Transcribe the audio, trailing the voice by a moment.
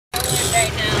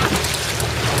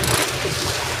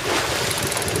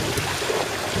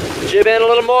Jib in a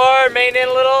little more, main in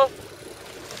a little.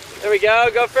 There we go,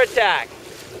 go for attack.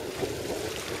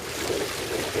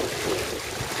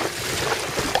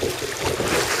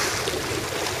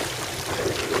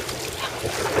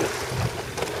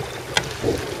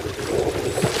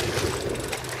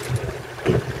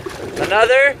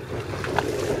 Another.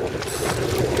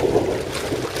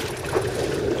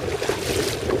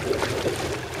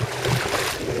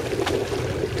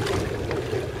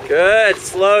 Good,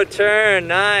 slow turn,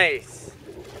 nice.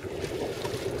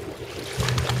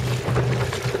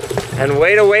 And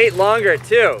way to wait longer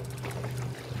too.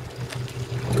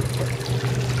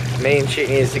 Main sheet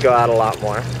needs to go out a lot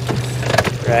more,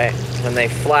 right? When they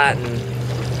flatten,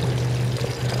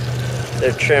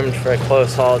 they're trimmed for a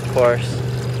close hauled course.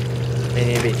 They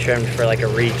need to be trimmed for like a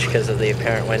reach because of the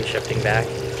apparent wind shifting back.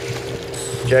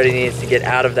 Jody needs to get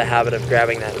out of the habit of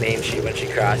grabbing that main sheet when she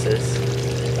crosses.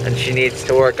 And she needs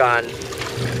to work on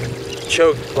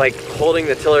like holding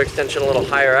the tiller extension a little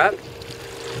higher up.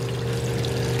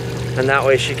 And that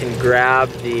way she can grab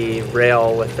the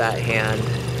rail with that hand.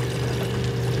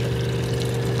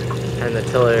 And the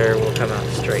tiller will come out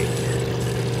straight.